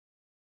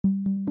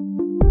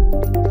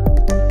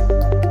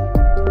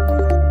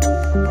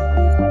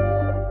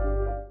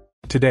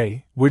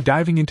Today, we're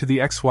diving into the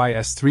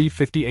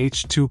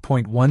S350H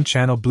 2.1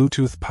 channel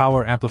Bluetooth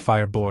power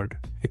amplifier board,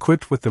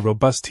 equipped with the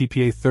robust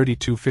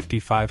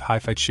TPA3255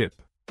 Hi-Fi chip.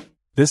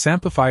 This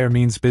amplifier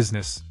means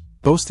business,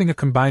 boasting a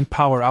combined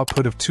power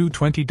output of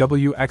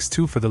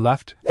 220W/2 for the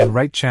left and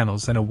right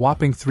channels and a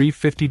whopping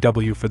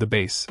 350W for the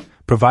bass,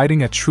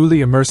 providing a truly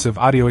immersive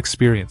audio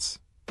experience.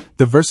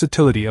 The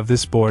versatility of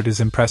this board is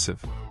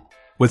impressive.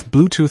 With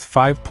Bluetooth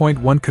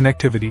 5.1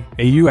 connectivity,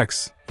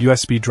 AUX,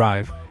 USB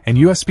drive, and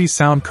USB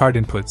sound card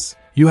inputs,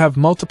 you have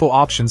multiple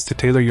options to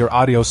tailor your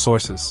audio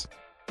sources.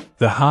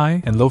 The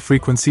high and low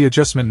frequency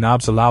adjustment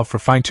knobs allow for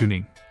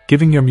fine-tuning,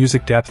 giving your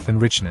music depth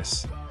and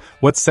richness.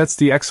 What sets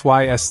the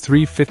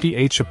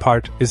S350H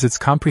apart is its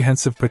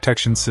comprehensive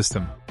protection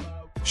system.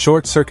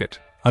 Short circuit,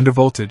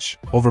 undervoltage,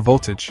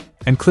 overvoltage,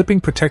 and clipping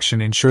protection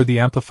ensure the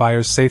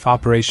amplifier's safe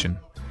operation,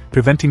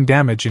 preventing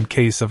damage in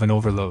case of an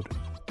overload.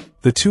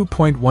 The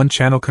 2.1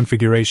 channel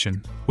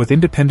configuration, with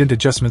independent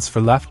adjustments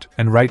for left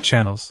and right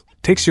channels,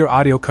 takes your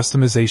audio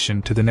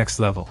customization to the next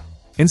level.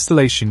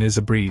 Installation is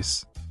a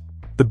breeze.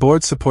 The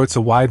board supports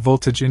a wide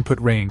voltage input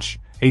range,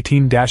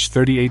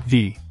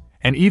 18-38V,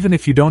 and even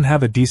if you don't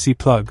have a DC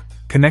plug,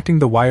 connecting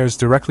the wires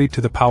directly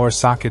to the power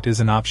socket is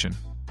an option.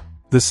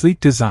 The sleek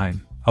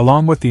design,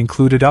 along with the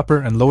included upper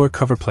and lower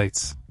cover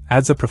plates,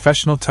 adds a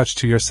professional touch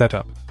to your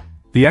setup.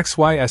 The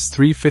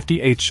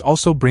S350H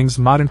also brings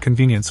modern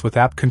convenience with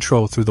app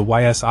control through the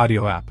YS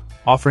Audio app,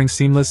 offering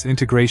seamless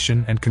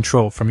integration and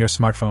control from your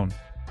smartphone.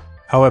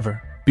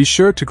 However, be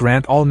sure to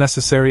grant all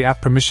necessary app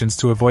permissions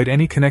to avoid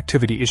any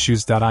connectivity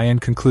issues. In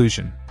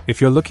conclusion, if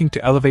you're looking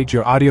to elevate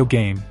your audio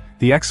game,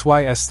 the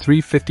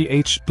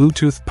S350H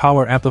Bluetooth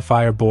power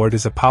amplifier board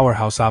is a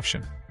powerhouse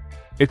option.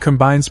 It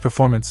combines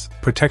performance,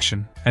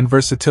 protection, and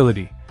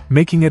versatility,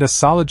 making it a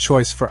solid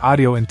choice for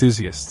audio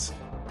enthusiasts.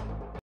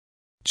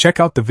 Check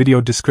out the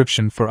video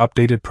description for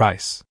updated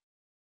price.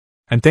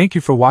 And thank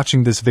you for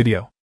watching this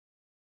video.